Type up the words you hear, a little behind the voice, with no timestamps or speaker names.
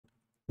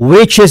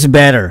Which is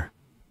better,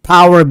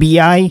 Power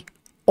BI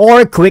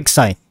or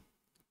Quicksight?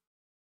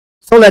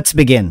 So let's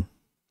begin.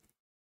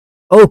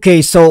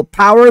 Okay, so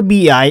Power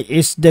BI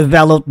is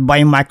developed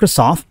by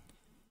Microsoft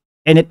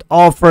and it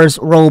offers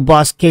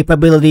robust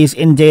capabilities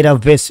in data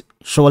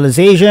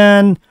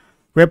visualization,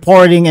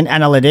 reporting, and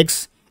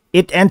analytics.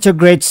 It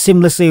integrates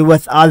seamlessly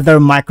with other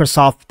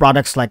Microsoft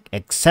products like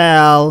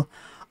Excel,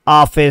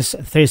 Office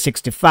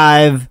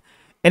 365,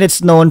 and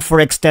it's known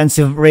for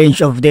extensive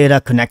range of data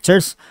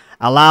connectors,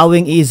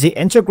 allowing easy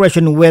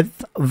integration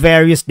with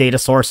various data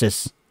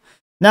sources.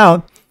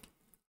 Now,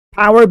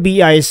 Power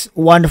BI is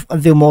one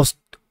of the most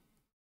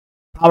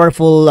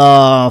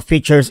powerful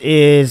features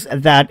is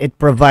that it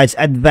provides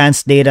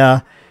advanced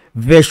data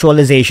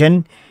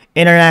visualization,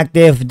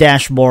 interactive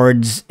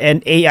dashboards,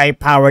 and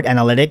AI-powered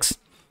analytics.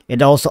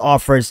 It also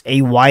offers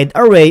a wide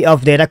array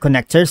of data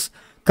connectors,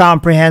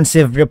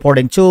 comprehensive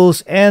reporting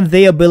tools, and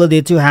the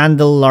ability to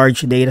handle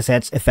large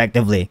datasets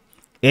effectively.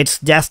 Its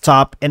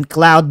desktop and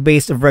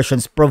cloud-based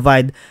versions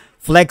provide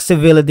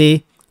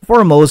flexibility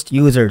for most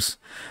users.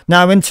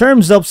 Now, in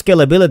terms of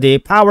scalability,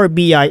 Power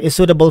BI is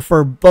suitable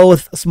for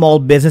both small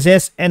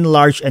businesses and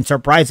large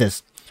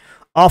enterprises,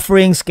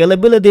 offering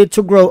scalability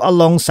to grow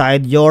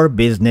alongside your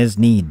business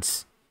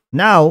needs.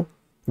 Now,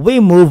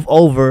 we move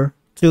over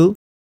to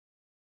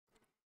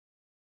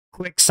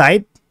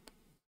Quicksight.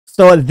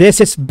 So this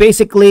is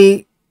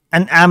basically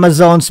an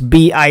Amazon's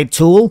BI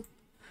tool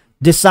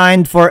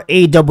designed for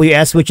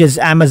AWS, which is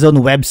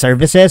Amazon Web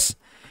Services.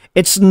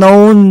 It's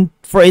known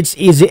for its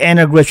easy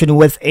integration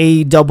with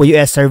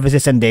AWS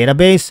services and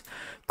database.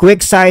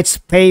 Quicksight's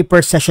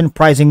pay-per-session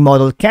pricing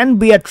model can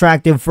be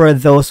attractive for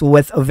those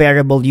with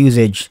variable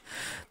usage.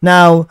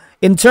 Now,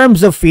 in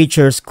terms of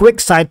features,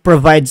 Quicksight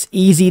provides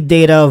easy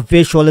data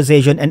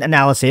visualization and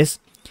analysis.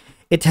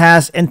 It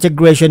has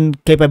integration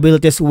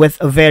capabilities with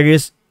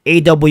various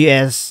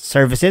AWS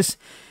services,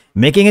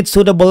 making it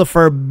suitable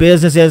for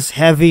businesses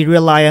heavily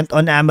reliant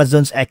on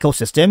Amazon's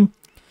ecosystem.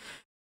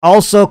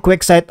 Also,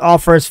 Quicksight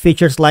offers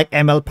features like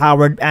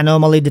ML-powered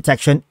anomaly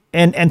detection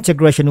and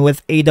integration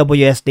with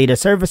AWS data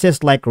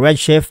services like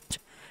Redshift,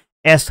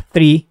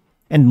 S3,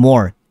 and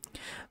more.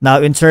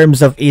 Now, in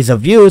terms of ease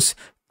of use,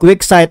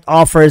 Quicksight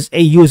offers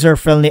a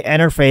user-friendly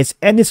interface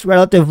and is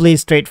relatively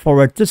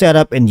straightforward to set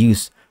up and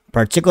use,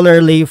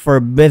 particularly for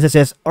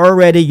businesses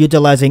already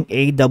utilizing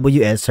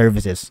AWS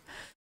services.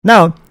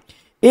 Now,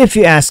 if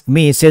you ask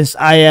me, since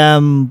I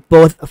am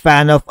both a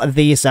fan of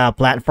these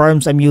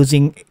platforms, I'm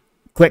using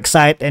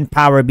Quicksight and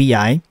Power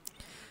BI.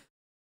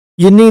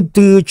 You need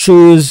to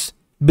choose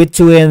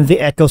between the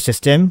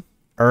ecosystem,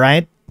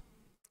 alright?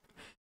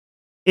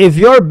 If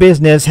your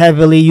business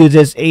heavily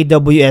uses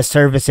AWS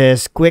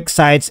services,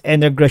 Quicksight's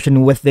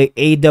integration with the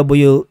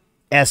AWS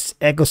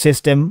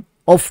ecosystem,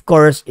 of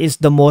course, is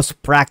the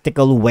most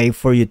practical way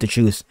for you to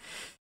choose.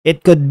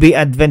 It could be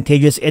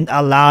advantageous in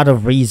a lot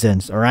of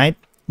reasons, alright?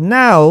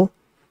 Now,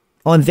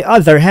 on the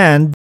other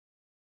hand,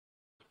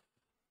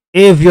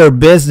 if your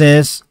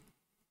business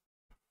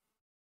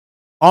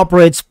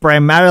operates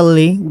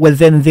primarily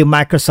within the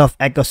Microsoft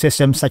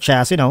ecosystem, such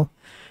as,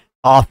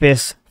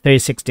 Office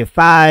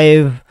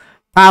 365,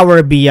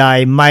 Power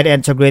BI might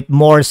integrate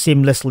more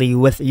seamlessly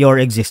with your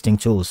existing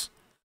tools.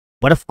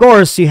 But of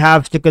course, you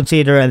have to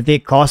consider the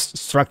cost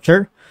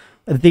structure,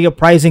 the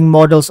pricing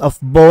models of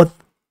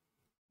both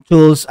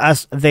tools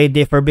as they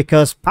differ,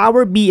 because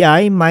Power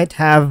BI might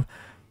have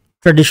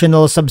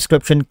traditional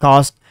subscription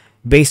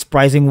cost-based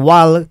pricing,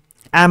 while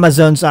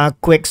Amazon's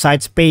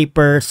Quicksight's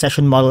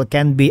pay-per-session model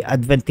can be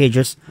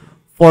advantageous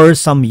for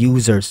some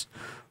users.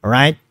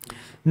 Alright?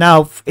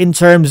 Now, in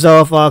terms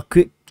of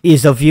quick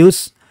ease of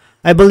use,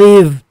 I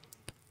believe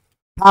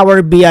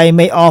Power BI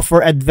may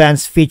offer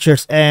advanced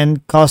features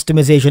and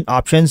customization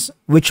options,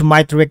 which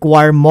might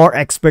require more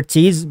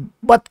expertise,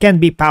 but can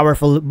be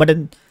powerful.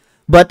 But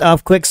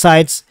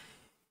Quicksight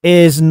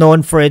is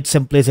known for its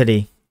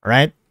simplicity,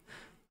 right?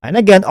 And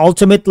again,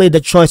 ultimately, the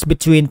choice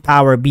between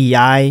Power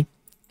BI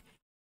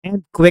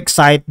and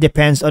Quicksight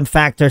depends on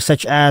factors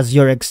such as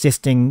your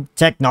existing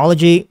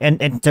technology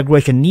and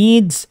integration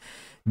needs,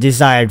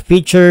 desired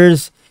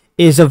features,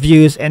 ease of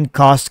use, and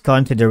cost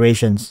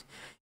considerations.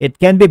 It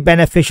can be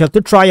beneficial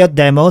to try out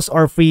demos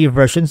or free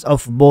versions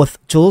of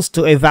both tools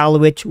to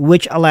evaluate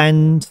which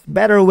aligns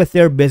better with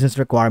your business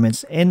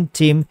requirements and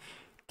team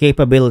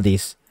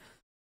capabilities.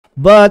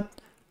 But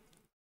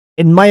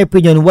in my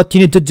opinion, what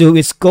you need to do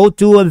is go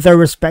to the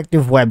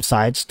respective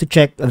websites to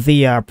check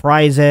the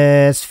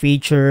prices,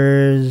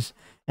 features,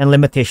 and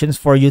limitations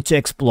for you to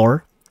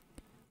explore.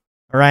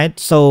 Alright,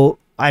 so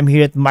I'm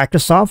here at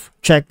Microsoft.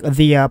 Check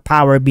the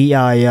Power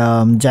BI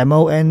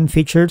demo and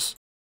features.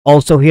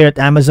 Also here at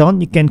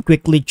Amazon, you can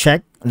quickly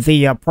check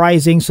the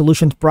pricing,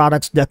 solutions,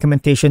 products,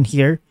 documentation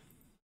here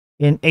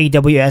in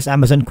AWS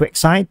Amazon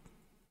Quicksight.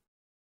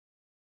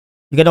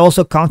 You can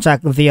also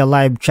contact the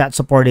live chat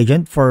support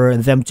agent for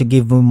them to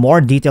give you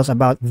more details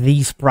about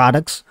these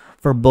products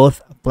for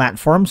both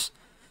platforms.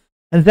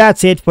 And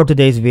that's it for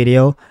today's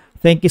video.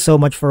 Thank you so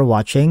much for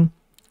watching.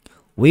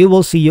 We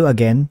will see you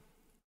again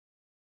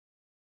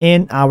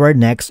in our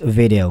next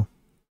video.